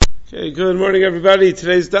Okay, good morning, everybody.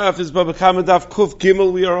 Today's daf is Bava daf Kuf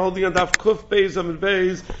Gimel. We are holding on daf Kuf Beis Amid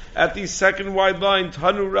Beis at the second wide line,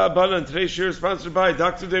 Tanu Rabbanan. Today's shir is sponsored by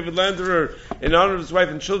Dr. David Landerer in honor of his wife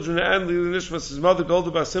and children, and Lili Nishmas, his mother,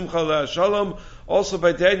 Golda Bas Simcha Leah Shalom. Also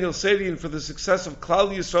by Daniel Sadian for the success of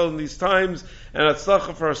Klal Yisrael in these times, and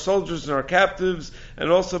Atzlacha for our soldiers and our captives, and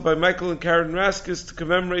also by Michael and Karen Raskis to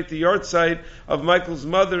commemorate the yahrzeit of Michael's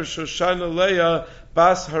mother, Shoshana Leah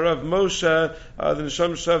Bas Harav Moshe, the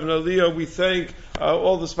Neshama Shav and Aliyah. We thank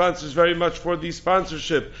all the sponsors very much for the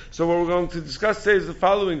sponsorship. So what we're going to discuss today is the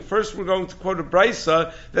following. First, we're going to quote a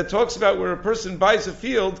brisa that talks about where a person buys a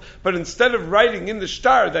field, but instead of writing in the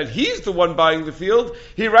shtar that he's the one buying the field,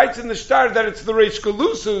 he writes in the shtar that it's the Reish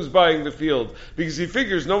Galusa who's buying the field, because he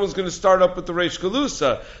figures no one's going to start up with the Reish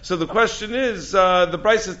Galusa. So the question is, the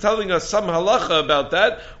brisa is telling us some halacha about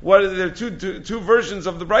that. What are there two versions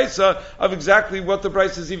of the brisa of exactly what the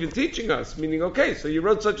brisa is even teaching us? Meaning, okay, so you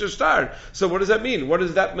wrote such a shtar. So what does that mean? What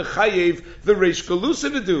does that mechayev the Reish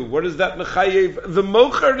Galusa to do? What does that mechayev the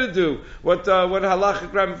mocher to do? What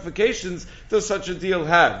halachic ramifications does such a deal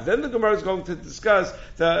have? Then the Gemara is going to discuss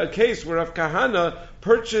a case where Rav Kahana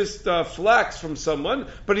purchased flax from someone,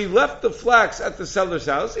 but he left the flax at the seller's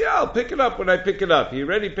house. Yeah, I'll pick it up when I pick it up. He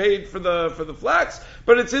already paid for the flax,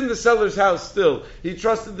 but it's in the seller's house still. He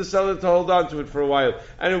trusted the seller to hold on to it for a while.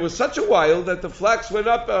 And it was such a while that the flax went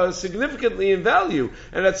up significantly in value.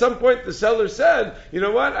 And at some point the seller said, you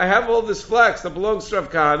know what, I have all this flax that belongs to Rav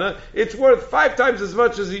Kahana. It's worth 5 times as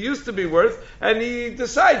much as it used to be worth. And he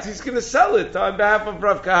decides he's going to sell it on behalf of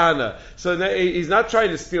Rav Kahana. So he's not trying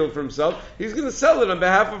to steal it for himself. He's going to sell it on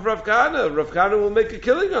behalf of Rav Kahana. Rav Kahana will make a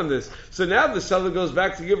killing on this. So now the seller goes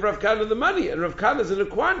back to give Rav Kahana the money, and Rav Kahana is in a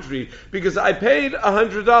quandary, because I paid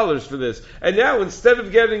 $100 for this, and now instead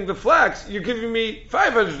of getting the flax, you're giving me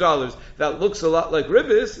 $500. That looks a lot like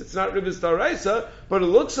ribis. It's not ribis daraisa, but it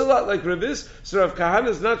looks a lot like ribis, so Rav Kahana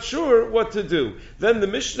is not sure what to do. Then the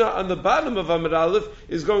Mishnah on the bottom of Amud Aleph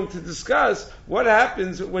is going to discuss what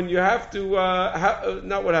happens when you have to,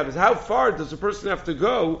 how far does a person have to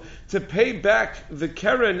go to pay back the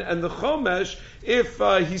keren and the chomesh if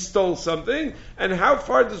he stole something, and how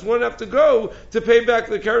far does one have to go to pay back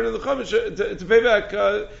the keren and the chomesh,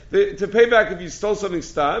 to pay back if you stole something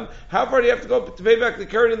stam? How far do you have to go to pay back the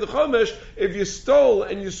keren and the chomesh if you stole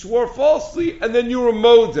and you swore falsely and then you were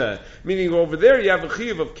moda? Meaning over there you have a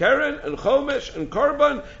chiyuv of keren and chomesh and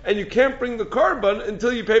korban, and you can't bring the korban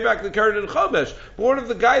until you pay back the keren and chomesh. But what if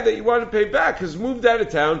the guy that you want to pay back has moved out of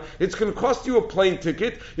town? It's going to cost you a plane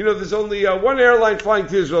ticket. You know, there's only one airline flying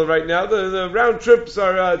to Israel right now. The round trips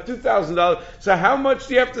are $2,000. So how much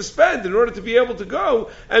do you have to spend in order to be able to go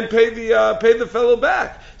and pay the fellow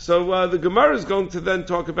back? So the Gemara is going to then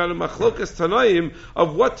talk about a machlokas tanaim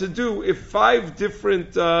of what to do if 5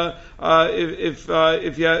 different if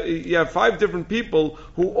you have 5 different people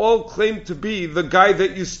who all claim to be the guy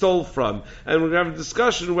that you stole from, and we're going to have a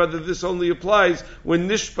discussion whether this only applies when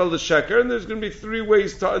nishpal sheker. And there's going to be 3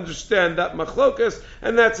 ways to understand that machlokas,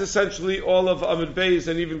 and that's essentially all of Amud Beis,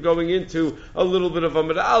 and even going into a little bit of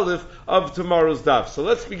Amud Aleph of tomorrow's daf. So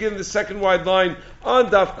let's begin the second wide line on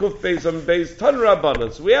daf Kuf Beis Amud Beis Tan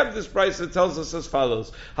Rabbanan. So we have this price that tells us as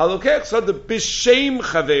follows: Halokech sad b'shem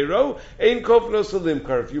chavero ein kofnos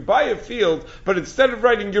limkar. If you buy a field, but instead of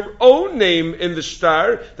writing your own name in the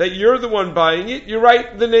shtar that you're the one buying it, you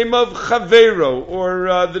write the name of chavero,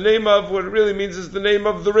 or the name of, what it really means is the name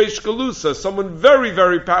of the Reish Galusa, someone very,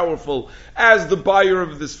 very powerful, as the buyer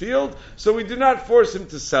of this field. So we do not force him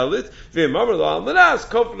to sell it. But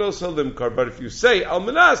if you say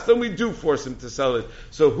almanas, then we do force him to sell it.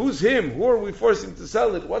 So who's him? Who are we forcing to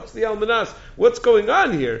sell it? What's the almanas? What's going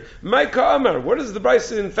on here? Maika Amar. What is the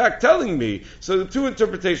brisa in fact telling me? So the 2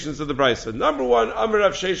 interpretations of the brisa. Number 1, Amar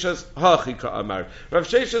Rav Sheshas Hachika Amar. Rav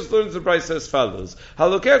Sheshas learns the brisa as follows: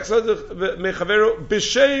 Halokech mechavero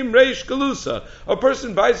b'shem reish galusa. A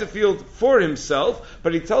person buys a field for himself,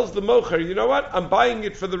 but he tells the mocher, you know what, I'm buying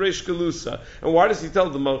it for the reish galusa. And why does he tell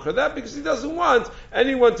the mocher that? Because he doesn't want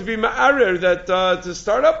anyone to be ma'arer that to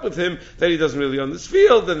start up with him that he doesn't really own this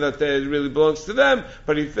field and that it really belongs to them.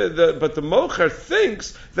 But the mocher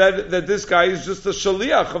thinks that this guy is just a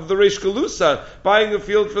shaliach of the reish galusa, buying a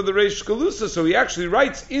field for the reish galusa. So he actually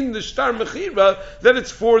writes in the shtar mechira that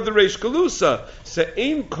it's for the reish galusa.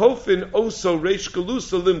 Se'ein kofin oso reish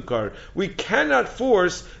galusa limkar. We cannot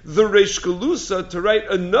force the reish galusa to write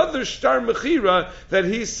another shtar mechira that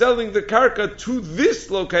he's selling the karka to this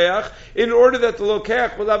lokeach, in order that the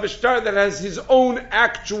lokeach will have a shtar that has his own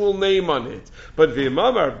actual name on it. But if the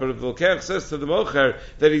lokeach says to the mocher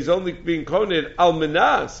that he's only being koned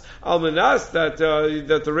almanas, that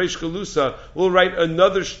the reish galusa will write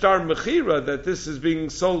another shtar mechira, Mechira, that this is being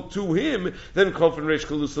sold to him, then Kofan Reish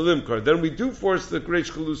Kalusa Limkar. Then we do force the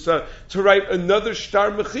Reish Kalusa to write another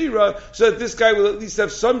Shtar Mechira, so that this guy will at least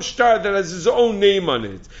have some shtar that has his own name on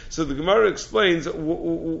it. So the Gemara explains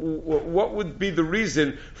what would be the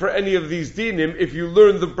reason for any of these dinim if you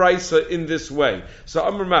learn the brisa in this way. So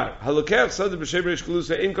Amar Mar, halokech sada b'shem reish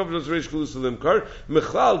kalusa ein kavanos reish kalusa limkar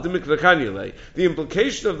mechlal demikrakanyele. The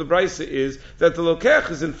implication of the brisa is that the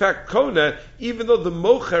lokech is in fact kona, even though the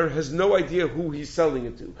mocher has no idea who he's selling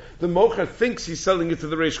it to. The mocher thinks he's selling it to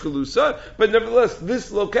the reish kalusa, but nevertheless,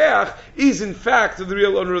 this lokech is in fact the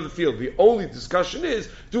real owner of the field. The only discussion is,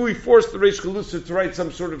 do we force the reish kalusa to write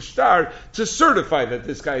some sort of shtar to certify that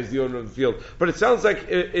this guy is the owner of the field? But it sounds like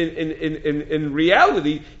in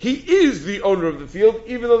reality, he is the owner of the field,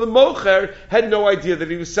 even though the mocher had no idea that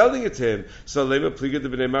he was selling it to him. So lema pliga de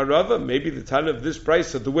b'nei Marava, maybe the time of this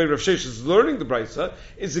brisa, the way Rav Sheshes is learning the brisa,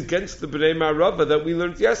 is against the b'nei Marava that we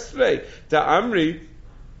learned yesterday. Da Amri,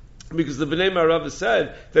 because the Bnei Marava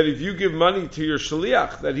said that if you give money to your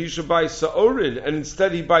shaliach, that he should buy sa'orin, and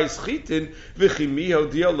instead he buys chitin, v'chimiho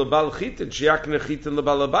diel lebal chitin, shiakne chitin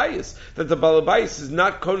lebal abayis, that the balabayis is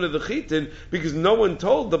not kona the chitin, because no one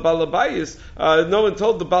told the balabayis, no one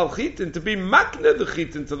told the bal chitin to be makne the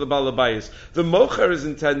chitin to the balabayis. The mocher is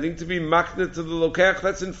intending to be makne to the lokech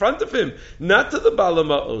that's in front of him, not to the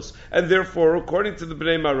balamaos. And therefore, according to the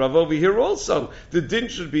Bnei Marava over here also, the din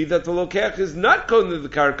should be that the lokech is not kona the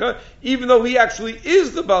karka, even though he actually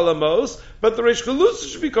is the balamos, but the Reish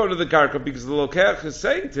Kalusa should be going to the karka, because the lokech is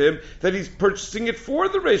saying to him that he's purchasing it for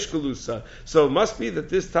the Reish Kalusa. So it must be that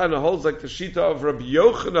this Tana holds like the Shita of Rabbi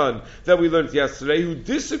Yochanan that we learned yesterday, who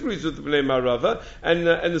disagrees with the Bnei Marava and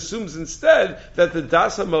assumes instead that the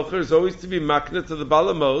Das HaMocher is always to be makna to the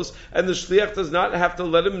balamos, and the Shliach does not have to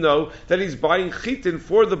let him know that he's buying chitin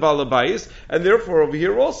for the balabayis, and therefore over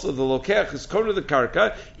here also the lokech is kona the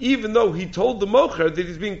karka, even though he told the mocher that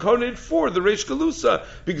he's being koned for the Reish Kalusa,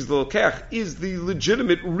 because the lokech is the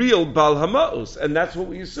legitimate real Bal Hamaos, and that's what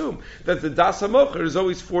we assume, that the Das HaMocher is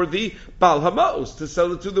always for the Bal Hamaos, to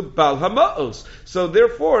sell it to the Bal Hamaos. So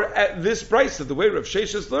therefore, at this price, the way Rav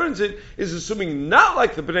Sheshes learns it, is assuming not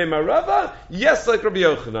like the Bnei Marava, yes, like Rabbi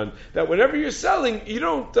Yochanan, that whenever you're selling, you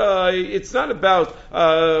don't, it's not about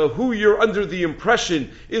who you're under the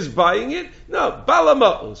impression is buying it. No, Bal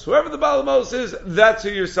Hamaos. Whoever the Bal Hamaos is, that's who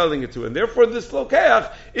you're selling it to. And therefore, this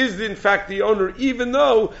lokeach is in fact the owner, even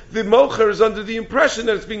though the mocher is under the impression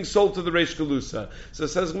that it's being sold to the Reish Kalusa. So it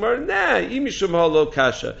says Gemara, nah, imishum halo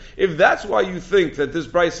kasha. If that's why you think that this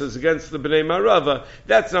brisa is against the Bnei Marava,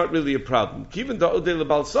 that's not really a problem. Even the odei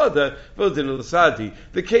lebal sada, v'odin l'sadi.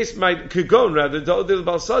 The case might kagon rather the odei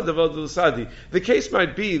lebal sada, v'odin l'sadi. The case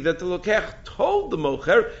might be that the lokech told the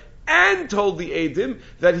mocher and told the Eidim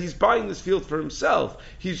that he's buying this field for himself.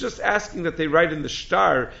 He's just asking that they write in the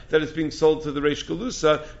shtar that it's being sold to the Reish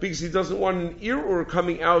Kalusa, because he doesn't want an ear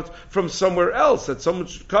coming out from somewhere else, that someone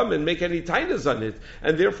should come and make any tainas on it.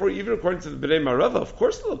 And therefore, even according to the Bnei Marava, of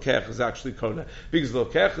course the Lokech is actually Kona, because the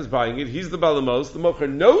Lokech is buying it, he's the Balamos, the Mocher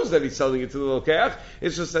knows that he's selling it to the Lokech,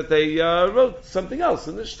 it's just that they wrote something else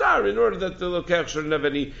in the shtar in order that the Lokech shouldn't have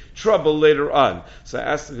any trouble later on. So I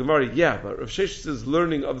asked the Gemara, yeah, but Rav Shesh's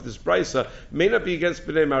learning of this brisa may not be against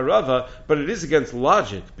Bnei Marava, but it is against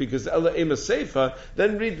logic, because Ela Ema Seifa,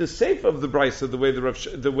 then read the Seifa of the brisa the way the Rav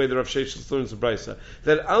Sheshes learns the brisa.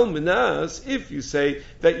 That Al Minas, if you say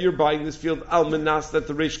that you're buying this field Al Minas, that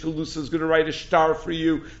the Reish Kalusa is going to write a shtar for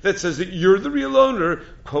you that says that you're the real owner,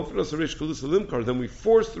 Kofnos Reish Kalusa Limkar, then we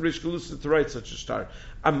force the Reish Kalusa to write such a shtar.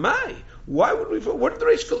 Amai, why would we? What did the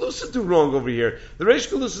Reish Kalusa do wrong over here? The Reish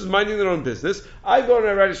Kalusa is minding their own business. I go and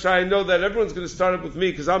I write a shtar. I know that everyone's going to start up with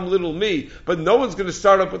me because I'm little me, but no one's going to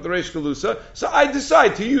start up with the Reish Kalusa. So I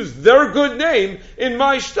decide to use their good name in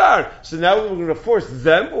my shtar. So now we're going to force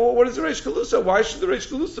them. Or what is the Reish Kalusa? Why should the Reish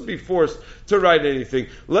Kalusa be forced to write anything?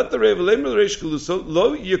 Let the Reish Kalusa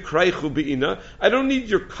lo yikraichu beina. I don't need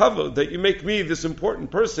your kavod that you make me this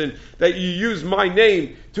important person, that you use my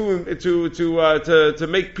name to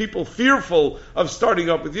make people fearful of starting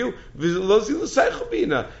up with you.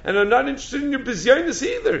 And I'm not interested in your bizyonis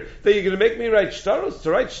either, that you're going to make me write shtaros.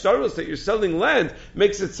 To write shtaros that you're selling land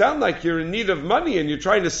makes it sound like you're in need of money and you're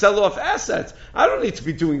trying to sell off assets. I don't need to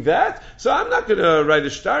be doing that, so I'm not going to write a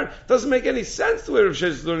shtar. Doesn't make any sense the way Rav Sheshes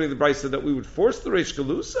is learning the brisa that we would force the Reish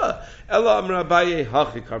Kalusa. Ela Amar Abaye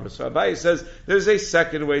Hachi Karma. So Abaye says there's a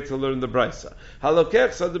second way to learn the brisa. Halokech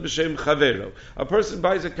A person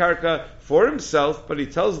buys a karka for himself, but he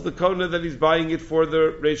tells the kona that he's buying it for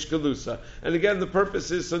the Reish Galusa. And again, the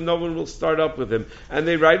purpose is so no one will start up with him. And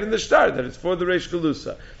they write in the shtar that it's for the Reish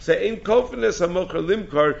Galusa. Say, in kofenes hamocher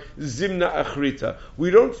limkar zimna achrita.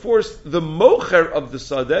 We don't force the mocher of the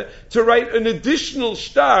sadeh to write an additional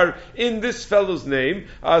shtar in this fellow's name,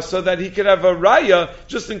 so that he could have a raya,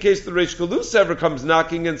 just in case the Reish Galusa ever comes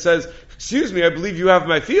knocking and says, excuse me, I believe you have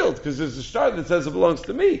my field, because there's a shtar that says it belongs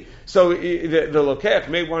to me. So the lokeach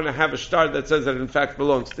may want to have a shtar that says that it in fact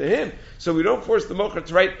belongs to him. So we don't force the mocher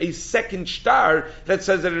to write a second shtar that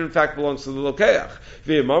says that it in fact belongs to the lokeach.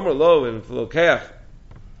 V'yamamar lo, and if the lokeach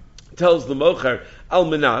tells the mocher,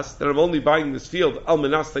 Almanas, that I'm only buying this field,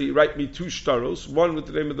 Almanas, that you write me two shtaros, one with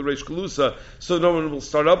the name of the Reish Galusa, so no one will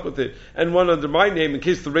start up with it, and one under my name in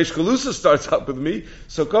case the Reish Galusa starts up with me,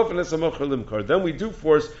 so Kofanes HaMocher Limkar. Then we do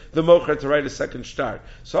force the mocher to write a second shtar.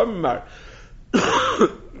 So Amar,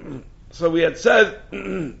 so we had said,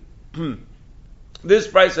 this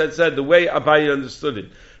price had said the way Abaye understood it.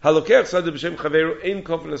 That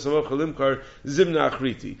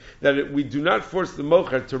we do not force the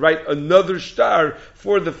mocher to write another shtar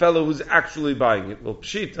for the fellow who's actually buying it. Well,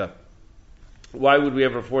 pshita. Why would we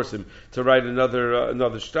ever force him to write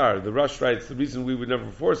another shtar? The Rush writes the reason we would never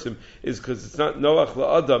force him is because it's not noach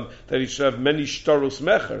la'adam that he should have many shtaros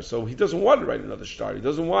mecher. So he doesn't want to write another shtar. He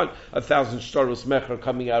doesn't want 1,000 shtaros mecher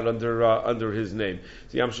coming out under his name.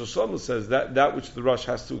 So Yamshel Shlomo says that which the Rush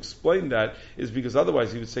has to explain that is because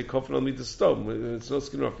otherwise he would say kofan al midas stone. It's no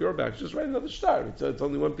skin off your back. Just write another shtar. It's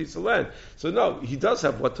only one piece of land. So no, he does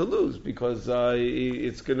have what to lose because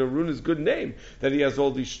it's going to ruin his good name that he has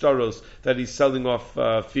all these shtaros that he's selling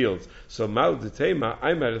off fields. So Mal Detema,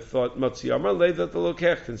 I might have thought Matzi Amar lay that the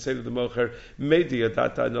Lokech can say to the Mocher, Media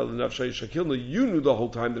Data Nafshay Shakilna, you knew the whole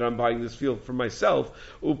time that I'm buying this field for myself,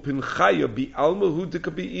 Upinchaya bi Almahu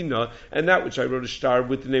Dikabiina, and that which I wrote a shtar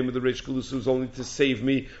with the name of the Reish Galusa was only to save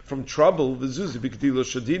me from trouble, Vizuzi Bikdilo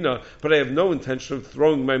Shadina, but I have no intention of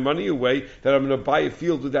throwing my money away that I'm going to buy a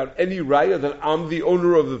field without any raya that I'm the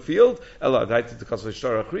owner of the field.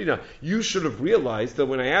 You should have realized that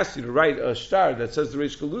when I asked you to write a shtar that says the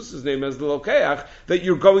Reish Galusa's name as the Lokeach, that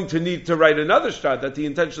you're going to need to write another shtar, that the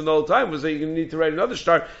intention the whole time was that you're going to need to write another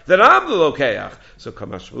shtar, that I'm the Lokeach. So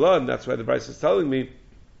Kamash V'la, and that's why the Bryce is telling me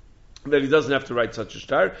that he doesn't have to write such a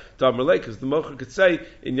shtar, because the mocher could say,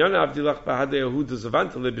 in Yana Avdilach Bahade Yehuda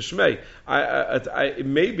Zavanta Lebishmei.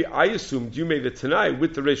 Maybe I assumed you made a Tanai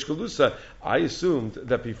with the Reish Galusa. I assumed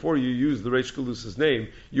that before you used the Reish Galusa's name,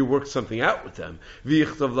 you worked something out with them.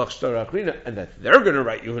 And that they're going to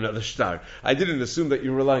write you another shtar. I didn't assume that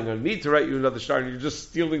you're relying on me to write you another shtar and you're just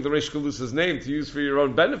stealing the Reish Galusa's name to use for your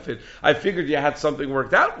own benefit. I figured you had something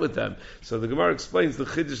worked out with them. So the Gemara explains the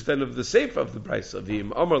Chiddush then of the Seif of the Bryce of the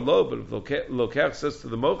Amar Lo, but if Lokeach says to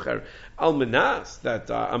the Mocher, Almanas, that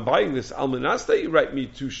I'm buying this Almanas that you write me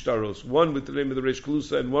two shtaros, one with the name of the Reish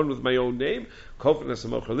Galusa and one with my own name,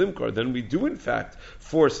 then we do in fact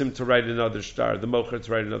force him to write another shtar, the mocher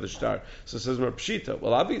to write another shtar. So it says Mar Pshita,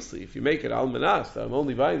 well obviously if you make it almanas, that I'm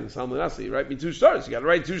only buying this almanas, you write me two stars, you got to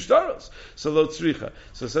write two stars. So lo tzricha.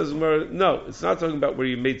 So it says Mar, no, it's not talking about where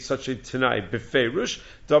you made such a tenai befeirush.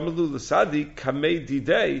 Damalu l'sadi kamei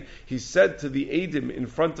didei. He said to the edim in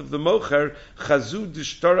front of the mocher, chazu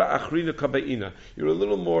d'shtara achrina kabeina. You're a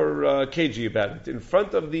little more cagey about it. In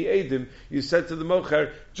front of the edim, you said to the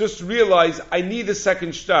mocher, just realize I need a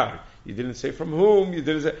second shtar. You didn't say from whom. You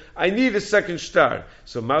didn't say, I need a second shtar.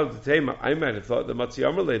 So Mal Detema, I might have thought that Matzi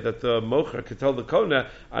Amarle, that the Mocher could tell the Kona,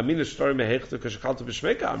 Amina shtar mehechta kashakalta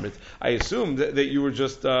b'shmeika amrit. I assumed that you were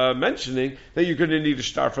just mentioning that you're going to need a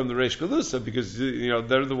shtar from the Reish Galusa because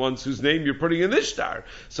they're the ones whose name you're putting in this shtar.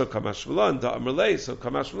 So Kamash V'lan, da Amarle, so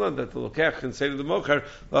Kamash V'lan, that the Lokech can say to the Mocher,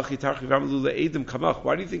 Lachi tarchi v'amalu le'edim kamach.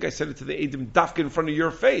 Why do you think I said it to the Edim dafka in front of your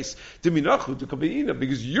face? Diminachu d'kabeina,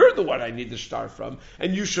 because you're the one I need the shtar from,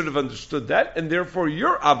 and you should have understood that, and therefore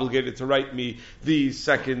you're obligated to write me the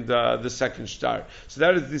second shtar. So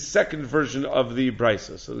that is the second version of the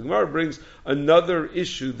brisa. So the Gemara brings another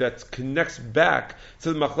issue that connects back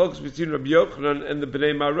to the machlokes between Rabbi Yochanan and the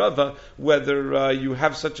Bnei Marava, whether you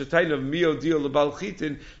have such a time of mio deal lebal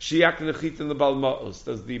chitin, shiak nechitin lebal ma'os.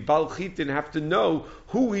 Does the bal chitin have to know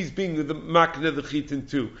who he's being the makna the chitin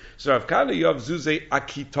to? So Rav Kana Yav Zuzei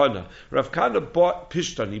Akitana. Rav Kana bought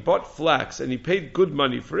pishtan, he bought flax, and he paid good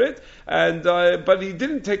money for it, but he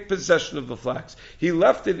didn't take possession of the flax. He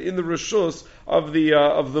left it in the reshus of the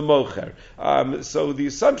mocher. So the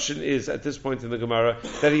assumption is at this point in the Gemara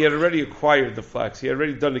that he had already acquired the flax. He had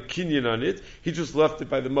already done a kinyan on it. He just left it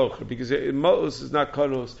by the mocher because mo'os is not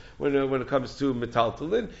konos when it comes to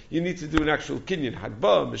metaltalin. You need to do an actual kinyan,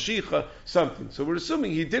 hagbah, meshicha, something. So we're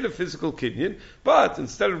assuming he did a physical kinyan, but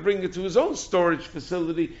instead of bringing it to his own storage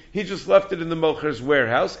facility, he just left it in the mocher's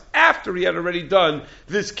warehouse after he had already done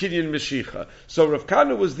this kinyan meshicha. So Rav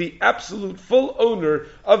Kana was the absolute full owner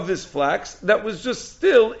of this flax that was just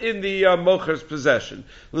still in the mocher's possession.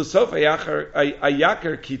 L'sof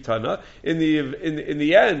ayakar kitana. In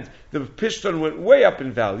the end, the pishton went way up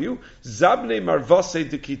in value. Zabne marvase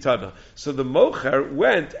de kitana. So the mocher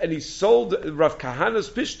went and he sold Rav Kahana's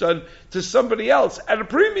pishton to somebody else at a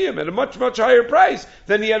premium, at a much, much higher price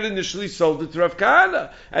than he had initially sold it to Rav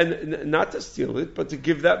Kahana. And not to steal it, but to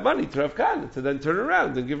give that money to Rav Kahana, to then turn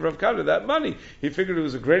around and give Rav Kahana that money. He figured it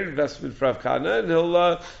was a great investment for Rav Kahana, and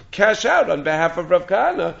he'll cash out on behalf of Rav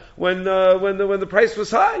Kahana when the price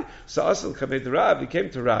was high. So Asal Kamed Rav, he came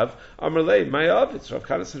to Rav, Amarlei, my Avitz. Rav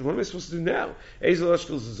Kahana said, what am I supposed to do now? Ezel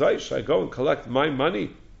Ashkel Zazai, should I go and collect my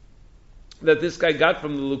money that this guy got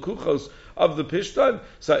from the Lukuchos of the Pishtan?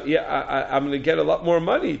 So yeah, I'm going to get a lot more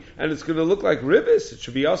money, and it's going to look like ribbis. It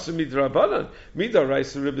should be also midrabanan.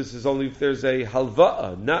 Midaraisa ribbis is only if there's a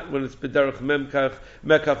halva'a, not when it's b'derech mekach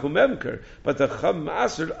umemker. But the cham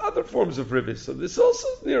maser, other forms of ribbis. So this also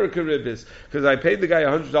is near a ribbis, because I paid the guy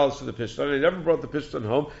 $100 for the Pishtan, I never brought the Pishtan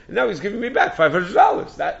home, and now he's giving me back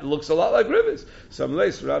 $500. That looks a lot like ribbis. Some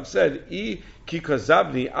lace Rav said,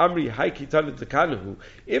 Kikazabni Amri Haikitana Tekanahu.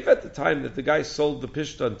 If at the time that the guy sold the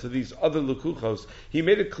Pishtan to these other Lukuchos, he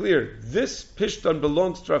made it clear, this Pishtan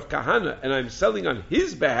belongs to Rav Kahana, and I'm selling on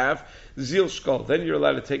his behalf, Zil Shkol, then you're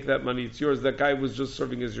allowed to take that money, it's yours. That guy was just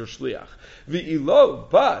serving as your shliach. V'ilo,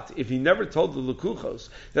 but if he never told the Lukuchos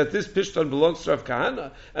that this Pishtan belongs to Rav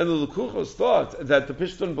Kahana, and the Lukuchos thought that the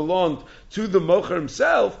Pishtan belonged to the Mocher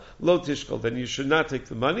himself, Lo Tishkol, then you should not take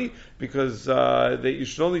the money, because that you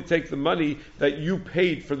should only take the money that you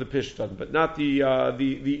paid for the Pishtan, but not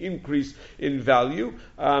the increase in value,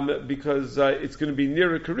 because it's going to be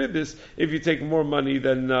nearer Karibis if you take more money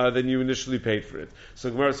than you initially paid for it.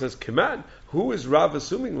 So Gemara says, Keman, who is Rav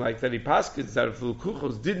assuming like that he paskins that if the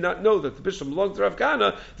Lukuchos did not know that the Pishtan belonged to Rav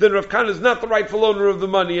Kahana, then Rav Kahana is not the rightful owner of the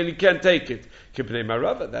money and he can't take it. Kibnei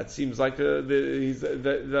Marava, that seems like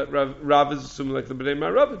that Rav is assuming like the Bnei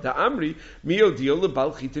Marava. The Amri, Mio Dio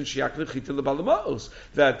lebal chitin shiak lechitin lebalamos.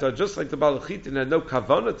 That just like the Bal Chitin had no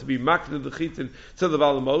kavana to be makna the chitin to the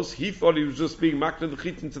balamos, he thought he was just being makna the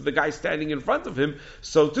chitin to the guy standing in front of him.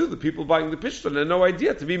 So too, the people buying the Pishtan had no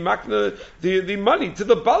idea to be makna the money to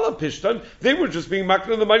the Bala Pishtan. They were just being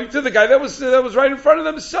makna the money to the guy that was right in front of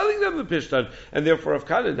them, selling them the Pishtan, and therefore Rav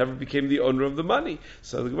Kahana never became the owner of the money.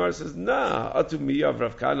 So the Gemara says, nah. Atu miyav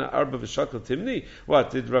Rav Kahana arba v'shakal timni.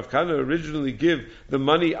 What, did Rav Kahana originally give the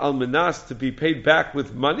money al menas to be paid back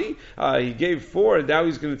with money? He gave 4 and now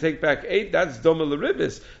he's going to take back 8. That's doma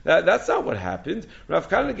l'ribis. That's not what happened. Rav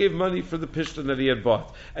Kahana gave money for the Pishtan that he had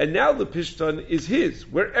bought, and now the Pishtan is his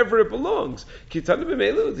wherever it belongs. Kitana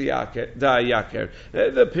b'meilu da'yaker.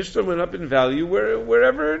 The Pishtan went up in value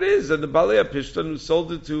wherever it is, and the Balei Pishtan who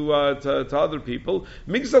sold it to other people,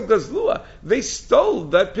 Migzal Gazlua, they stole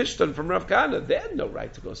that Pishtan from Rav Kahana. They had no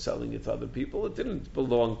right to go selling it to other people. It didn't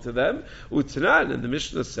belong to them. Utanan, and the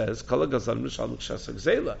Mishnah says, Kala Gazan Mishal Mkshasak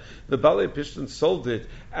Zela. The Balei Pishtan sold it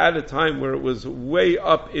at a time where it was way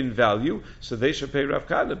up in value, so they should pay Rav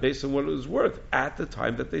Kahana based on what it was worth at the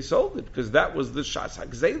time that they sold it, because that was the Shasak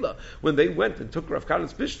Zela. When they went and took Rav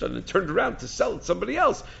Kahana's Pishtan and turned around to sell it to somebody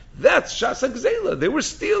else, that's Shasak Zela. They were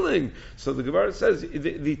stealing. So the Gemara says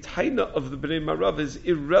the taina of the Bnei Marav is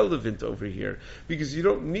irrelevant over here, because you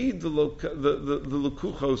don't need the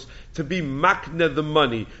Lukuchos to be makna the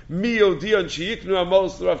money. Miodian sheyiknu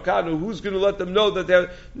amos Rav Kahana. Who's going to let them know that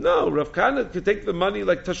they're... No, Rav Kahana could take the money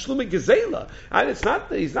like Tashlume Gezela. And it's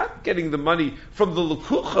not, he's not getting the money from the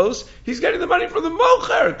Lukuchos, he's getting the money from the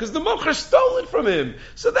Mocher, because the Mocher stole it from him.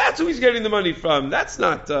 So that's who he's getting the money from. That's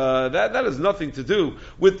not, that has nothing to do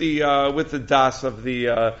with the das of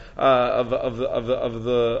the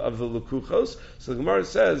Lukuchos. So the Gemara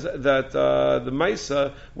says that the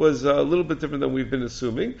Maisa was a little bit different than we've been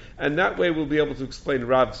assuming, and that way we'll be able to explain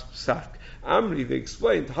Rav's psak. Amri, they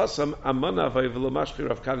explained, Hasam amana v'lamashki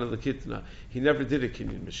Rav Kana lekitna. He never did a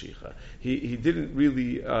kinyan mashicha. He didn't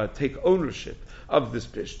really take ownership of this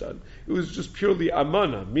pishtan. It was just purely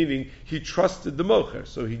amana, meaning he trusted the mocher.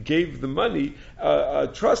 So he gave the money,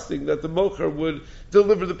 trusting that the mocher would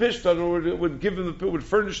deliver the pishtan, or would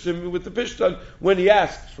furnish him with the pishtan when he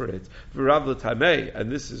asked for it. V'Rav l'tamei,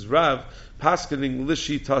 and this is Rav paskening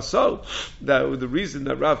lishi taso, that the reason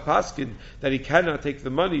that Rav paskin that he cannot take the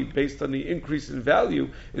money based on the increase in value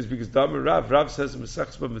is because Damar Rav says in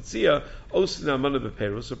Mesechus B'Metzia, Osina amana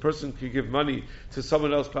b'peiros, a person could give money to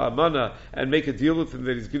someone else ba'amana and make a deal with him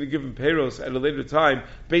that he's going to give him peiros at a later time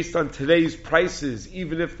based on today's prices,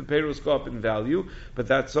 even if the peiros go up in value. But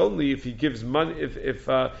that's only if he gives money, if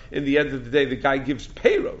in the end of the day the guy gives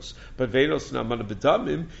peiros. But veinos amana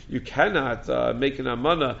b'damim, you cannot make an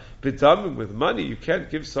amana b'damim with money. You can't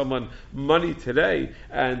give someone money today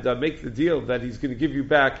and make the deal that he's going to give you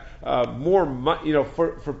back more money,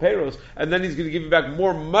 for peiros, and then he's going to give you back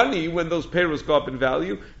more money when those peiros go up in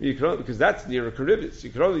value. You can only, because that's near a karibis.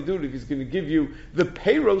 You can only do it if he's going to give you the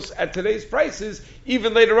peiros at today's prices,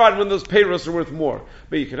 even later on when those peiros are worth more.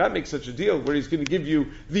 But you cannot make such a deal where he's going to give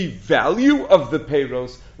you the value of the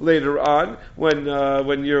peiros later on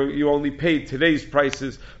when you only paid today's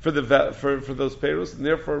prices for for those peiros, and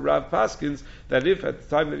therefore Rav Paskins that if at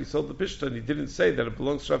the time that he sold the pishtan he didn't say that it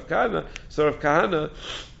belongs to Rav Kahana, so Rav Kahana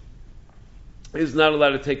is not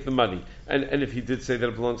allowed to take the money. And if he did say that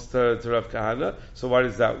it belongs to Rav Kahana, so why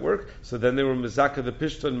does that work? So then they were mezaka the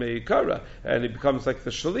pishtan meikara, and he becomes like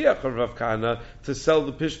the shaliach of Rav Kahana to sell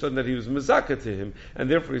the pishtan that he was mezaka to him, and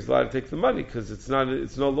therefore he's allowed to take the money because it's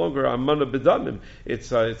no longer amana b'damim.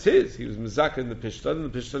 It's his. He was mezaka in the pishtan, and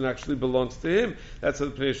the pishtan actually belongs to him. That's how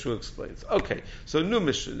the Pnei Yeshua explains. Okay, so new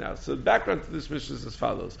mission now. So the background to this mission is as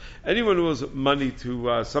follows: anyone who owes money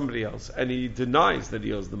to somebody else, and he denies that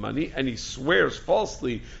he owes the money, and he swears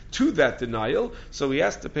falsely to that denial, so he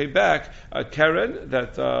has to pay back a keren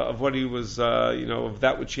that of what he was, of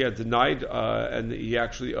that which he had denied, and he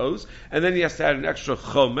actually owes, and then he has to add an extra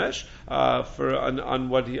chomesh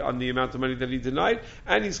on the amount of money that he denied,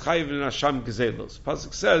 and he's chayiv in asham gezelos.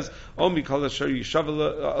 Pasuk says, "Omi kol asher yishav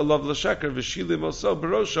alav l'sheker v'shilim oso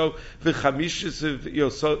barosho v'chamishisav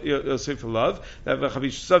yosef alav." That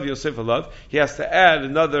v'chamishisav yosef alav, he has to add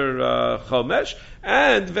another chomesh.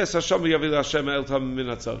 And Vesasham Yavil Hashem El Tam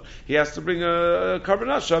Minatzon. He has to bring a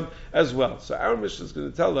Karban Hashem as well. So our mission is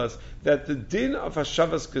going to tell us that the din of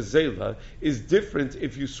Hashavas Gezela is different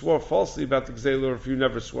if you swore falsely about the Gezela or if you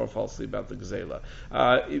never swore falsely about the Gezela.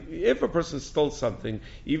 If a person stole something,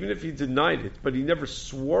 even if he denied it, but he never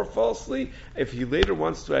swore falsely, if he later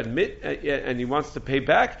wants to admit and he wants to pay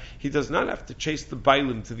back, he does not have to chase the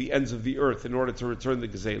Bailim to the ends of the earth in order to return the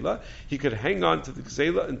Gezela. He could hang on to the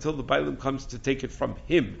Gezela until the Bailim comes to take it from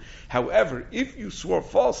him. However, if you swore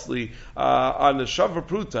falsely on a Shava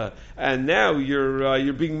Pruta and now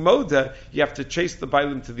you're being moda, you have to chase the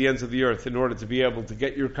Bailim to the ends of the earth in order to be able to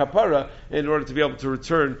get your kapara, in order to be able to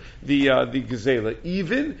return the Gezela,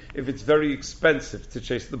 even if it's very expensive to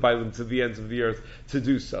chase the Bailim to the ends of the earth to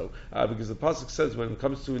do so. Because the Pasuk says when it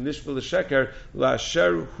comes to a Nishva L'Sheker,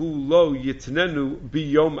 La'asher hu lo yitnenu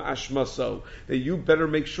biyom ashmaso, that you better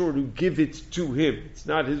make sure to give it to him. It's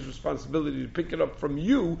not his responsibility to pick it up from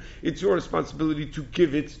you, it's your responsibility to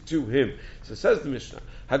give it to him. So says the Mishnah,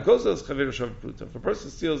 if a person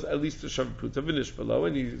steals at least a Shav Pruta v'nishbalo,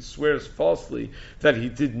 and he swears falsely that he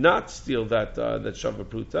did not steal that Shav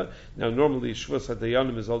Pruta. Now normally Shvus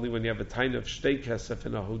HaDayanim is only when you have a taina of Shtei Kesef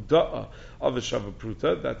and a Hoda'ah of a Shav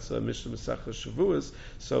Pruta. That's Mishnah Masechah Shavuos.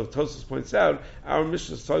 So Tosfos points out, our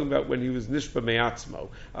Mishnah is talking about when he was Nishba Me'atzmo,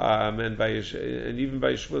 and even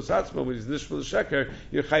by Shvus Atzmo, when he's Nishba L'Sheker,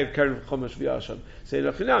 you're Chayiv Keren V'chomesh V'yasham. Say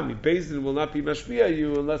Rachinami, Beis Din will not be Mashpia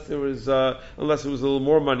you unless it was a little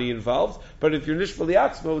more money involved. But if you're Nishba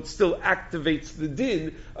Li'atzmo, it still activates the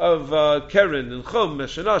din of Keren and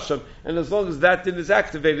Chomesh and Asham, and as long as that din is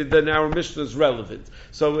activated, then our Mishnah is relevant.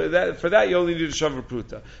 So for that you only need a Shav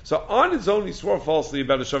Pruta. So on his own he swore falsely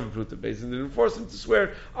about a Shav Pruta. Beis Din didn't force him to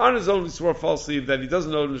swear. On his own he swore falsely that he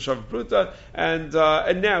doesn't owe the Shav Pruta, and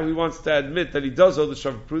now he wants to admit that he does owe the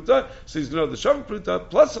Shav Pruta, so he's going to owe the Shav Pruta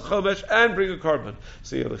plus a Chomesh and bring a Karban.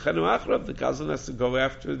 So Yelechenu Achrav, the Gazan has to go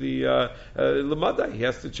after the Lamadai. He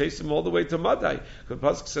has to chase him all the way to Madai. The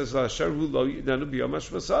Pasuk says that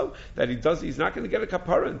he's not going to get a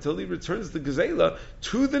kapara until he returns the Gezela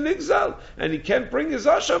to the Nigzal, and he can't bring his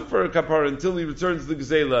Asham for a kapara until he returns the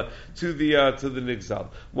Gezela to the Nigzal.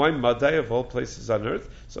 Why Madai of all places on earth?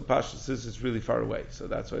 So Pasha says it's really far away. So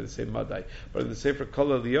that's why they say Madai. But in the Sefer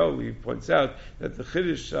Kol Elio, he points out that the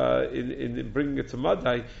Chiddush in bringing it to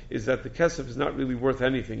Madai is that the kesef is not really worth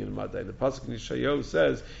anything in Madai. The pasuk in Yeshayahu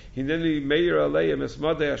says, "Hineni meir aleim es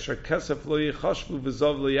Madai asher kesef lo yichashvu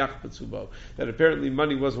v'zov lo yachbetzu bo." That apparently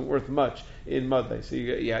money wasn't worth much in Madai. So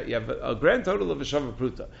you have a grand total of a shava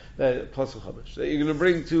pruta plus a chamesh that you're going to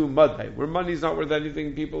bring to Madai, where money's not worth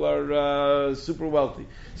anything. People are super wealthy,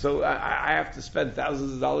 so I have to spend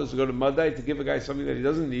thousands of dollars to go to Madai to give a guy something that he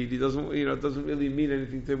doesn't need. He doesn't, it doesn't really mean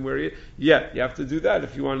anything to him. You have to do that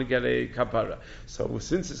if you want to get a kapara. So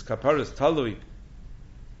since his kapara is talui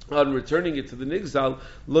on returning it to the nigzal,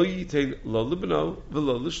 lo yitain lo libno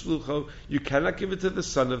v'lo l'shlucho. You cannot give it to the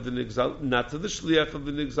son of the nigzal, not to the shliach of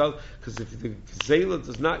the nigzal, because if the zayla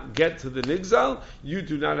does not get to the nigzal, you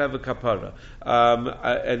do not have a kapara.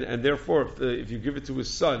 And therefore, if you give it to his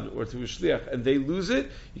son or to his shliach and they lose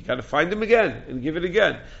it, you got to find him again and give it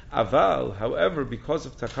again. Aval, however, because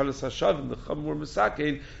of takanas hashavim, the chamur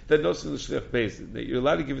masakein, that knows in the shliach bezdin, that you're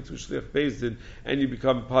allowed to give it to a shliach bezdin and you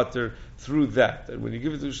become pater through that. And when you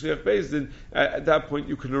give it to a shliach bezdin, at that point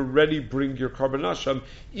you can already bring your karban hasham,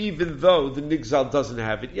 even though the nigzal doesn't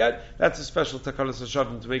have it yet. That's a special takanas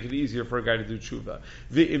hashavim to make it easier for a guy to do tshuva.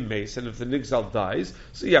 V'im meis, and if the nigzal dies,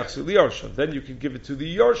 so yachsu liyarshav, then you can give it to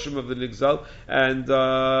the yarshim of the nigzal, and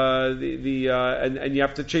and you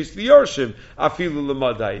have to chase the yarshim afilu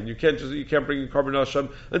l'madai, and you can't bring in karban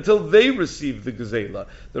hasham until they receive the gezela.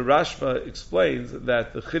 The Rashba explains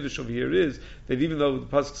that the chiddush over here is that even though the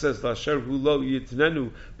pasuk says l'asher hu lo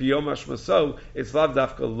yitnenu biyom hashmaso, it's lav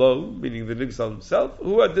dafka lo, meaning the nigzal himself,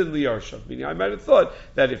 hu adin liyarshav, meaning I might have thought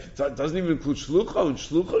that if it doesn't even include shlucho and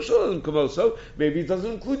shlucho shalom kamoso, maybe it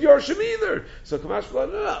doesn't include yarshim either. So Kamash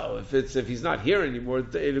no, if he's not here anymore,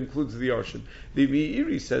 it includes the yarshim. The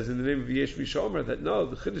Meiri says in the name of Yesh Mishomer that no,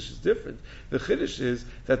 the chiddush is different. The chiddush is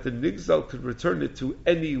that the nigzal could return it to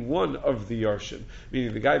any one of the yarshim,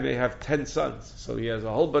 meaning the guy may have 10 sons, so he has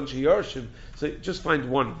a whole bunch of yarshim. So just find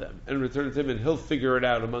one of them and return it to him, and he'll figure it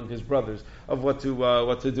out among his brothers of what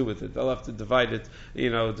to do with it. They'll have to divide it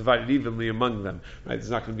evenly among them. Right? It's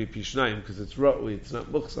not going to be pishnayim because it's ro'ui, it's not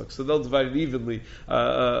muchzak. So they'll divide it evenly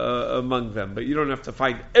among them. But you don't have to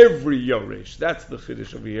find every yoresh. That's the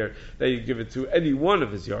chiddush over here, that you give it to any one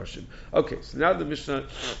of his yarshim. Okay, so now the Mishnah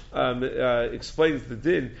explains the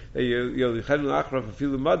din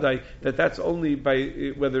that that's only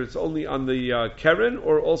by whether it's only on the keren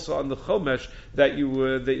or also on the chomesh that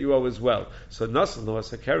you owe as well. So Nasan lo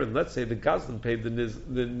as a keren. Let's say the Gazlan paid the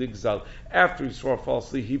nigzal after he swore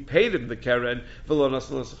falsely. He paid him the keren v'lo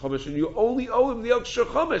Nasan lo as a chomesh, and you only owe him the oksher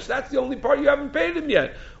chomesh. That's the only part you haven't paid him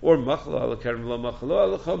yet. Or machlo al keren v'lo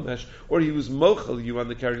machlo al chomesh. Or he was mochel you on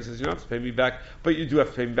the keren. He says you don't have to pay me back, but you do have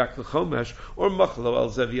to pay me back the chomesh. Or machlo al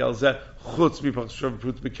zevi al zeh chutz mipachas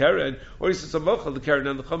pruta bekeren. Or he says a mochel the keren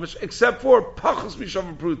and the chomesh except for pachas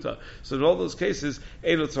mishav pruta. So in all those cases,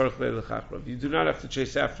 eino tzarich leilachachrav. You do not have to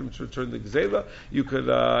chase after him to return the gzela. You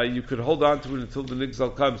could hold on to it until the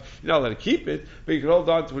nigzal comes. You're not allowed to keep it, but you can hold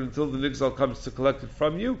on to it until the nigzal comes to collect it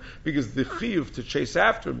from you, because the chiyuv to chase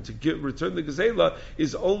after him to return the gzela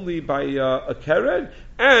is only by a keren,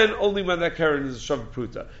 and only when that keren is a shav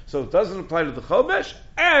pruta. So it doesn't apply to the chomesh,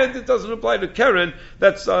 and it doesn't apply to keren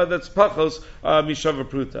that's pachos mishav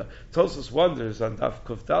pruta. Tosos wonders on daf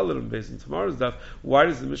kuf dalet and based on tomorrow's daf, why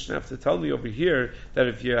does the Mishnah have to tell me over here that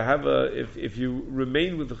if you have if you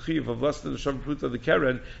remain with the chiyuv of less than the shav pruta the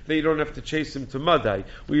keren, then you don't have to chase him to madai?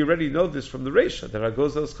 We already know this from the Reisha that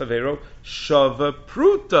agozos chavero shav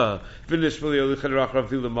pruta v'nishmali olichenrach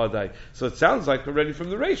ravila madai. So it sounds like already from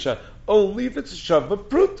the Reisha, only if it's a shava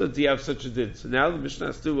pruta do you have such a din. So now the Mishnah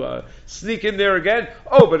has to sneak in there again.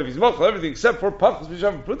 Oh, but if he's mochel everything except for pachas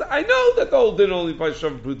b'shava pruta, I know that the whole din only applies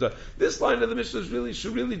shava pruta. This line of the Mishnah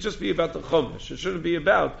should really just be about the chomesh. It shouldn't be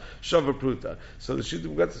about shava pruta. So the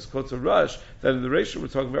shittim got this quote to Rush that in the ratio we're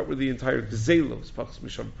talking about where the entire gzela was pachas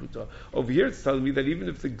b'shava pruta. Over here it's telling me that even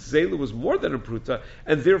if the gzela was more than a pruta,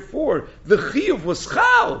 and therefore the chiyuv was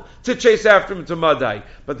chal to chase after him to madai,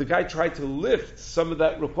 but the guy tried to lift some of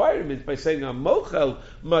that requirement by saying I'm mochel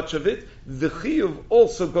much of it, the chiyuv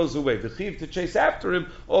also goes away. The chiyuv to chase after him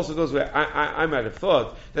also goes away. I might have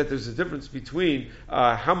thought that there's a difference between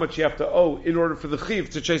how much you have to owe in order for the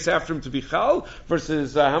chiyuv to chase after him to be chal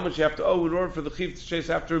versus how much you have to owe in order for the chiyuv to chase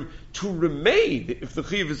after him to remain if the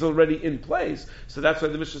chiyuv is already in place. So that's why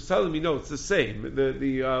the Mishnah is telling me no, it's the same.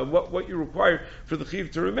 What you require for the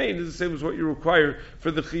chiyuv to remain is the same as what you require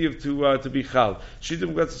for the chiyuv to be chal.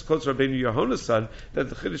 Shiddim Gatz's quotes Rabbeinu Yehona's son that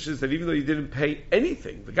the chiddush is that even though you didn't pay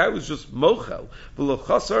anything, the guy was just mochel, v'lo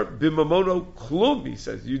chasar b'mamono klum, he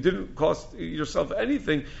says, you didn't cost yourself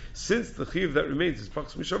anything, since the chiyuv that remains is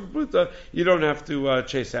pachs mishav pruta, you don't have to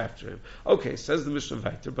chase after him. Okay, says the Mishnah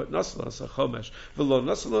Vayter, but nasal as a chomesh, v'lo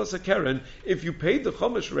nasal as a keren, if you paid the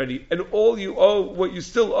chomesh already, and all you owe, what you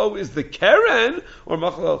still owe is the keren, or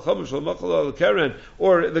machal al chomesh, or machal al keren,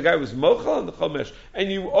 or the guy was mochel on the chomesh,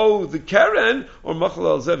 and you owe the keren, or machal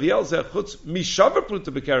al zeviel zechutz mishav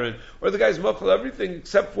pruta bekeren, or the guy's mochel everything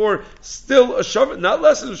except for still a shavar, not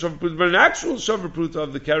less than a shavar pruta, but an actual shavar pruta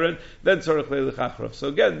of the keren, then tzarech leilech achrav. So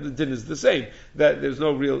again, the din is the same. That there's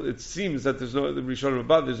no real. It seems that there's no the Rishon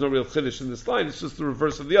Abad. There's no real chiddush in this line. It's just the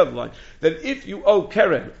reverse of the other line. That if you owe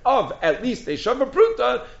keren of at least a shavar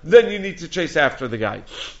pruta, then you need to chase after the guy.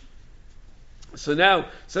 So now,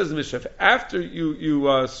 says the Mishnah, after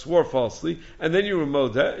you swore falsely, and then you were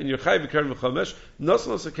moda, and you're chayiv keren v'chomesh,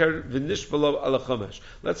 nosnos a keren v'nish below ala chomesh.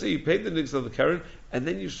 Let's say you paid the nigs of the keren, and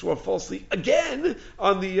then you swore falsely again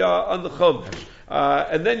on the chomesh.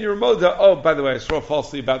 And then you're moda, oh, by the way, I swore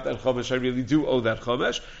falsely about that chomesh, I really do owe that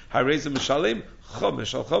chomesh. Hareza mishalim,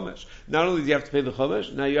 chomesh al chomesh. Not only do you have to pay the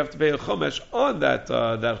chomesh, now you have to pay a chomesh on that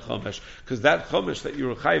chomesh, because that chomesh that you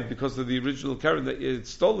were chayiv because of the original keren that you had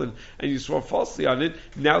stolen, and you swore falsely on it,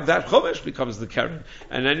 now that chomesh becomes the keren.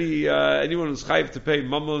 And anyone who's chayiv to pay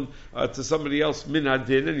mammon to somebody else min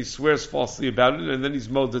hadin, and he swears falsely about it, and then he's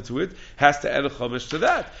moda to it, has to add a chomesh to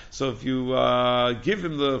that. So if you give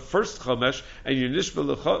him the first chomesh, and you nishba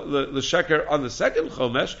l'sheker on the second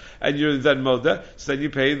chomesh, and you're then moda, so then you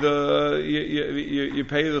pay the you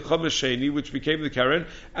pay the chomesh sheni, which became the keren,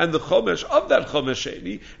 and the chomesh of that chomesh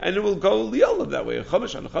sheni, and it will go li'olam that way. A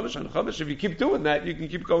chomesh on a chomesh on a chomesh. If you keep doing that, you can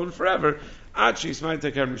keep going forever. Until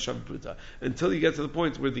you get to the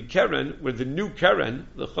point where the keren, where the new keren,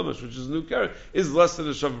 the chumash, which is the new keren, is less than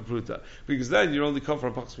a shavar pruta, because then you're only come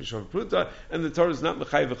from pachs mishavar pruta, and the Torah is not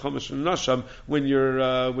mechayiv chumash and nasham when you're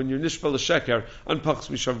nishbal sheker on pachs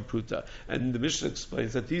mishavar pruta. And the Mishnah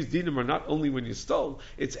explains that these dinim are not only when you stole;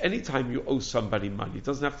 it's any time you owe somebody money. It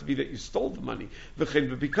doesn't have to be that you stole the money.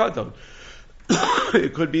 V'chein b'pikadon.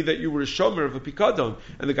 It could be that you were a shomer of a pikadon,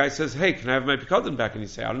 and the guy says, "Hey, can I have my pikadon back?" And you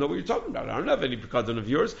say, "I don't know what you're talking about. I don't have any pikadon of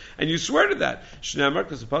yours," and you swear to that. Shnamar,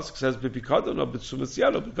 because the pasuk says, "Bepikadon o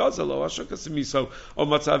b'tzumatziyad o b'gazal o ashakasimiso o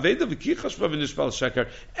matzaveda v'kichash v'nishbal sheker."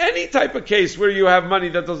 Any type of case where you have money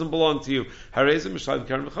that doesn't belong to you, harezim mishlam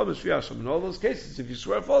karen v'chomesh v'asham. In all those cases, if you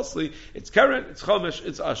swear falsely, it's karen, it's chomesh,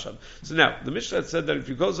 it's asham. So now the Mishnah said that if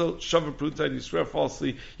you go to shavar pruta and you swear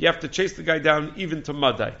falsely, you have to chase the guy down even to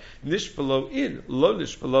madai. Nishbalo in lo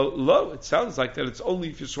nishbalo lo. It sounds like that it's only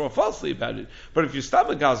if you swore falsely about it. But if you stop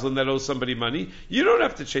a gazlan that owes somebody money, you don't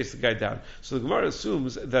have to chase the guy down. So the Gemara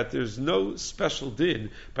assumes that there's no special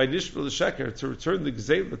din by nishbal sheker to return the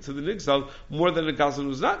gzela to the nigzal more than a gazlan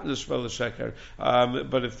who's not nishbal sheker.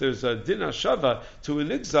 But if there's a din hashava to a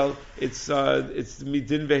nigzal, it's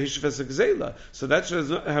midin vehishves gzela. So that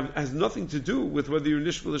has nothing to do with whether you're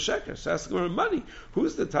nishbal sheker. So ask the Gemara, money.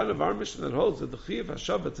 Who's the tan of our mission that holds that the chiyuv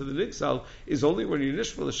hashava to the nigzal is only when you're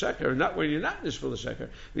nishbal sheker, not when you're not nishbal sheker? I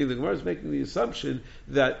mean, the Gemara is making the assumption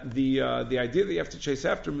that the idea that you have to chase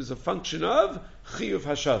after him is a function of chiyuv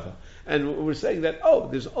hashava, and we're saying that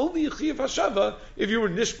there's only a chiyuv hashava if you were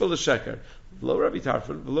nishbal sheker. V'lo Rabbi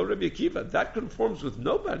Tarfon, v'lo Rabbi Akiva. That conforms with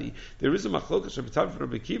nobody. There is a machlokas Rabbi Tarfon and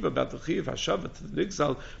Rabbi Akiva about the chiyuv hashava to the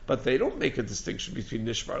nigzal, but they don't make a distinction between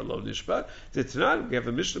nishbar and lo nishbar. The Tanan, we have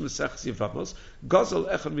a Mishnah Masechus Yevamos,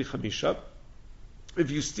 Gazel echad michamisha. If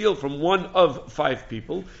you steal from one of 5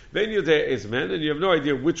 people, then you're there as man, and you have no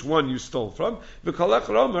idea which one you stole from.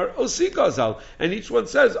 And each one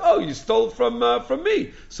says, you stole from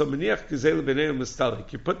me. So you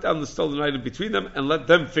put down the stolen item between them and let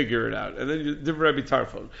them figure it out. And then you give Rabbi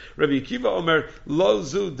Tarfon. Rabbi Akiva Omer, Lo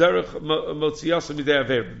zu derech motziyasa midei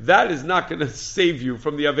aver. That is not going to save you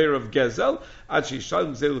from the aver of Gezel.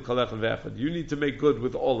 You need to make good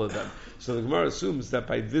with all of them. So the Gemara assumes that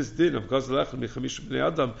by this din of Gazel echad michamisha bnei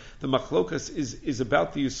adam, the machlokas is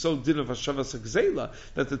about the yisod din of hashavas gzela,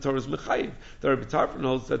 that the Torah is mechayiv. The Rabbi Tarfon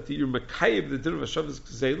holds that you're mechayiv the din of hashavas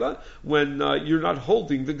gzela when you're not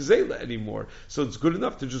holding the gzela anymore. So it's good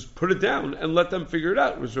enough to just put it down and let them figure it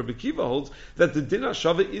out. Whereas Rabbi Kiva holds that the din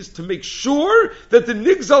hashava is to make sure that the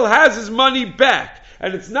nigzal has his money back.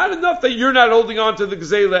 and it's not enough that you're not holding on to the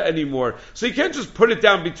gzela anymore. So you can't just put it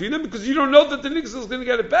down between them because you don't know that the nigzel is going to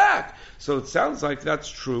get it back. So it sounds like that's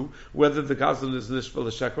true, whether the gazlan is nishval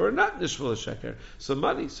sheker or not nishval sheker. So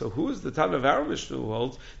money. So who is the Tan of our Mishnah who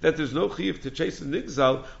holds that there's no chiyuv to chase a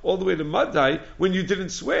nigzal all the way to Madai when you didn't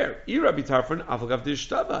swear? Rabbi Tarfon, avagav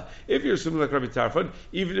dishtava. If you're assuming like Rabbi Tarfon,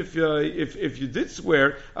 even if you did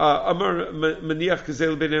swear, amar maniach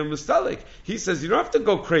kazel b'nei mustalik, he says you don't have to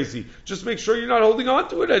go crazy. Just make sure you're not holding on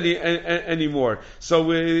to it anymore.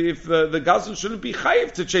 So if the gazlan shouldn't be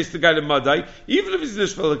chayiv to chase the guy to Madai, even if he's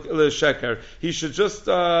nishval sheker, he should just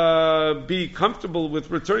be comfortable with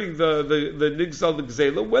returning the nigzal, the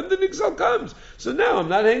gzela, when the nigzal comes. So now I'm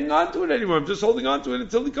not hanging on to it anymore. I'm just holding on to it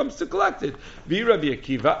until he comes to collect it. Rabbi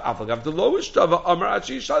Akiva, avagav the lowest tava, amar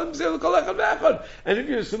achi shalom gzela kol echad ve'echad. And if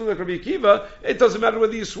you're assuming like Rabbi Akiva, it doesn't matter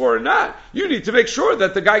whether you swore or not. You need to make sure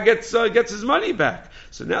that the guy gets his money back.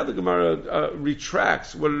 So now the Gemara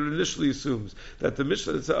retracts what it initially assumes, that the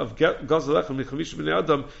Mishnah of Gazel Echem Mechamish B'nei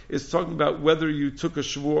Adam is talking about whether you took a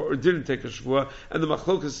shvua or didn't take a shvua, and the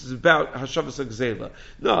machlokas is about Hashavas HaGzela.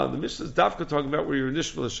 No, the Mishnah is dafka talking about where you're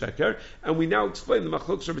nishval sheker, and we now explain the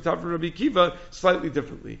machlokas Rabbi Tarfon and Rabbi Akiva slightly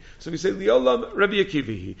differently. So we say Liolam Rabbi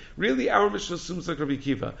Akiva. Really, our Mishnah assumes like Rabbi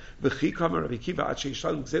Akiva. V'chikama Rabbi Akiva Achei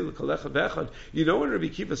Shalom Gzela Kalecha Ve'echad. You know when Rabbi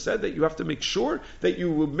Akiva said that you have to make sure that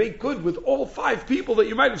you will make good with all 5 people that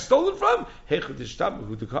you might have stolen from?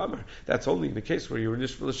 That's only in the case where you're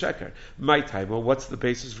nishval sheker. My time, well, what's the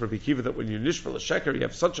basis for Rabbi Akiva that when you're nishval sheker, you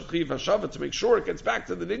have such a chiv hashava to make sure it gets back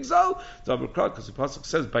to the nigzal? Because the pasuk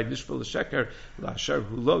says by nishval sheker la'asher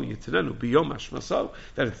hulo yitanenu biyom hashmaso,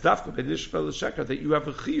 that it's dafka by nishval sheker that you have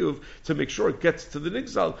a chiyuv to make sure it gets to the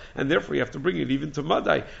nigzal, and therefore you have to bring it even to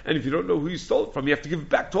Madai. And if you don't know who you stole it from, you have to give it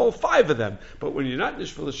back to all 5 of them. But when you're not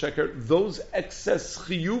nishval sheker, those excess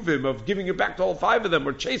chiyuvim of giving it back to all 5 of them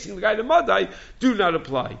or chasing the guy to Madai do not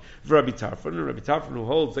apply. Rabbi Tarfon, and Rabbi Tarfon who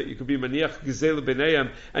holds that you could be maniach gzela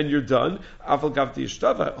b'neiam and you're done. Aval gav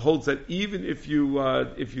dishtava holds that even if you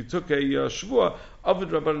took a shvua, Avid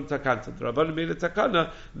Rabbanan Takanta. The Rabbanan made a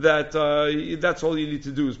takana that that's all you need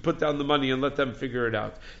to do is put down the money and let them figure it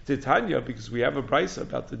out. Titania, because we have a brisa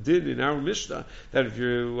about the din in our Mishnah, that if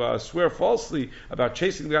you swear falsely about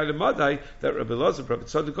chasing the guy to Madai, that Rabbi Lazar, Rabbi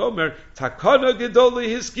Tzadok Omer, takana gedoli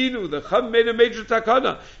hiskinu, the Chum made a major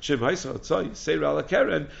takana. Shem haisa otzai, seir ala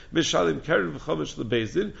keren, mishalim keren v'chomesh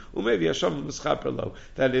lebezdin, umevi hasham m'schaper lo.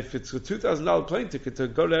 That if it's a $2,000 plane ticket to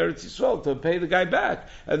go to Eretz Yisrael to pay the guy back,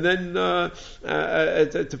 and then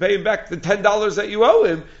to pay him back the $10 that you owe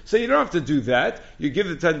him. So you don't have to do that. You give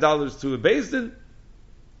the $10 to a Beis Din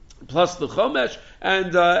plus the chomesh,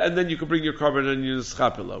 and then you can bring your carbon and your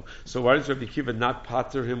schapilo. So why does Rabbi Akiva not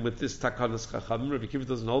pater him with this takanas chacham? Rabbi Akiva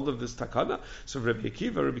doesn't hold of this takana. So Rabbi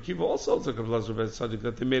Akiva also holds like Rabbi Tzadok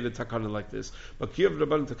that they made a takana like this. But Kiyav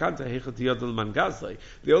Rabban Takanta hechat yadol man gazlei.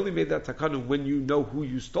 They only made that takana when you know who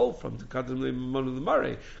you stole from. Because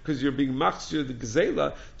you're being machzir the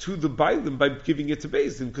gzela to the bailim by giving it to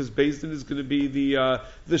Beis Din, because Beis Din is going to be the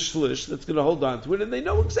shlish that's going to hold on to it, and they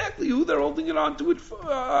know exactly who they're holding it onto it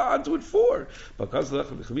for. Because but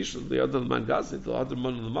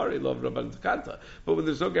when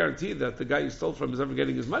there's no guarantee that the guy you stole from is ever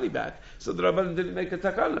getting his money back, so the Rabban didn't make a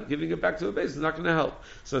takana. Giving it back to the base is not going to help.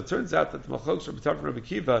 So it turns out that the Machlokes Rabbi Tarfon Rabbi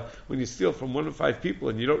Akiva, when you steal from 1 of 5 people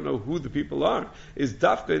and you don't know who the people are, is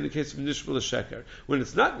dafka in the case of nishbul sheker. When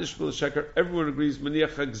it's not nishbul sheker, everyone agrees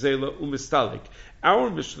maniach hagzela umistalik.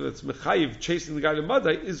 Our Mishnah that's mechayiv chasing the guy to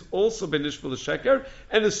Madai is also benishbul sheker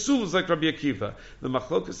and assumes like Rabbi Akiva. The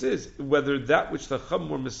machlokas is whether that which the chum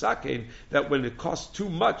were misakein, that when it costs too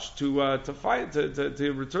much to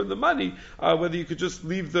return the money, whether you could just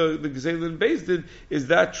leave the gzela in Beis Din, is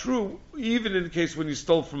that true even in the case when you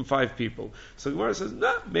stole from 5 people? So the Gemara says,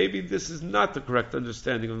 nah, maybe this is not the correct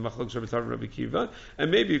understanding of the machlokas Rabbi Tarfon Rabbi Akiva,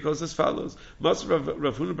 and maybe it goes as follows: Mas Rav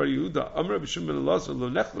Huna bar Yehuda, Amar Rabbi Shimon ben Elazar,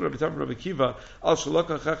 lo nechel Rabbi Tarfon Rabbi Akiva. If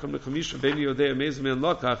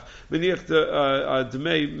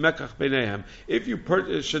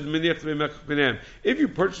you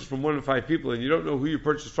purchase from 1 of 5 people and you don't know who you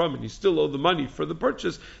purchased from and you still owe the money for the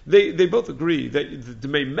purchase, they both agree that the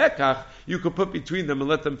demei mekach you could put between them and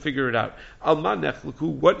let them figure it out.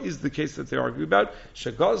 What is the case that they argue about?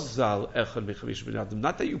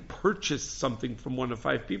 Not that you purchased something from 1 of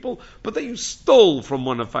 5 people, but that you stole from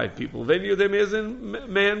 1 of 5 people. And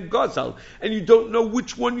you don't know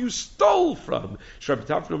which one you stole from. Rabbi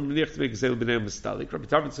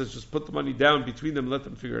Tarfon says just put the money down between them and let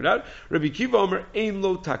them figure it out. Rabbi Akiva Omer ein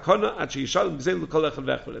lo takana at sheishalem gzela kol echad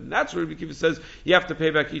ve'echad, and that's where Rabbi Akiva says you have to pay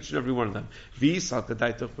back each and every one of them.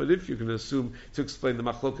 But if you're going to assume to explain the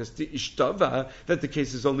machlokas to ishtava that the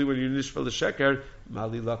case is only when you're nishval sheker,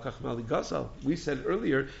 Mali lakach, mali gazal. We said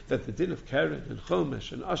earlier that the din of Karen and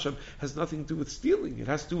Chomesh and Asham has nothing to do with stealing. It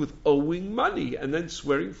has to do with owing money and then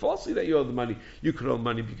swearing falsely that you owe the money. You could owe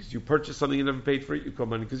money because you purchased something and never paid for it. You could owe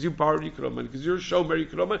money because you borrowed. You could owe money because you're a shomer. You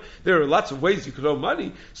could owe money. There are lots of ways you could owe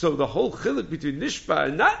money. So the whole chiluk between nishpa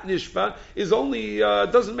and not nishpa is only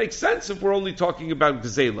doesn't make sense if we're only talking about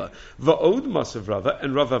gzela. Va'od masav Rava,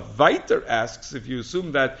 and Rava Weiter asks, if you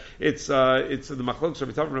assume that it's the machlokes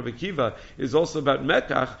Rabbi Tarfon Rabbi Kiva is also about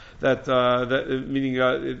mekach, that meaning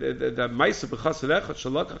that ma'aseh b'chassid echad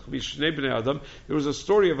shalakach b'shnei bnei adam. There was a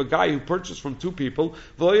story of a guy who purchased from two people,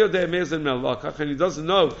 and he doesn't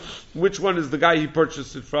know which one is the guy he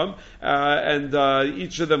purchased it from, and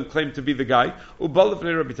each of them claimed to be the guy.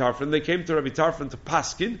 Rabbi Tarfon, they came to Rabbi Tarfon to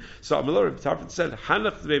paskin. So Rabbi Tarfon said,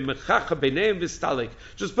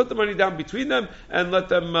 just put the money down between them and let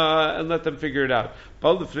them figure it out. He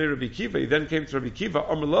then came to Rabbi Kiva.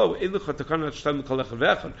 And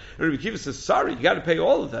Rabbi Kiva says, sorry, you got to pay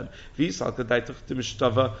all of them. And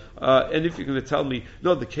if you're going to tell me,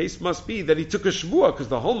 no, the case must be that he took a shvua, because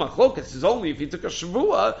the whole machlokas is only if he took a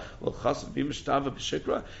shvua. Well, chassid b'mishtava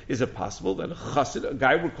b'shikra. Is it possible that a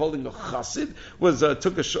guy we're calling a chassid,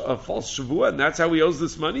 took a false shvua, and that's how he owes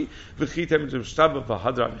this money?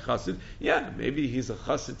 Yeah, maybe he's a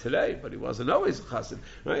chassid today, but he wasn't always a chassid.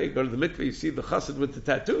 Right? You go to the mikveh, you see the chassid with the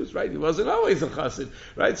tattoos, right? He wasn't always a chassid,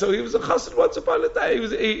 right? So he was a chassid once upon a time.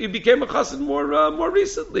 He became a chassid more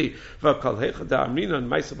recently.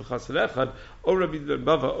 O Rabbi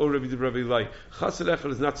Bava, O Rabbi Lai. Chassid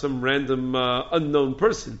Echad is not some random unknown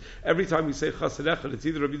person. Every time we say Chassid Echad, it's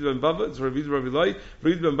either Rabbi Bava, it's Rabbi Lai,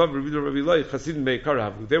 Rabbi Bava, Rabbi Lai, Chasidim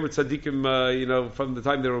Meikaravu. They were tzaddikim, from the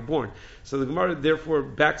time they were born. So the Gemara therefore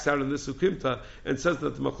backs out in this Ukimta and says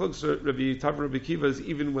that the Machlokes Rabbi Tarfon Rabbi Kiva is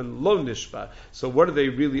even when lo nishba. So what are they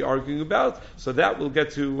really arguing about? So that we'll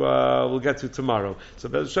get to tomorrow. So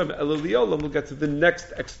Be'ez Hashem Elul we'll get to the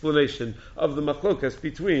next explanation of the Machlokes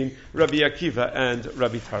between Rabbi Akiva and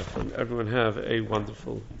Rabbi Tarfon. Everyone have a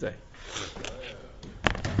wonderful day.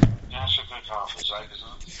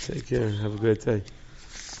 Take care. Have a great day.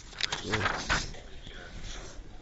 Yeah.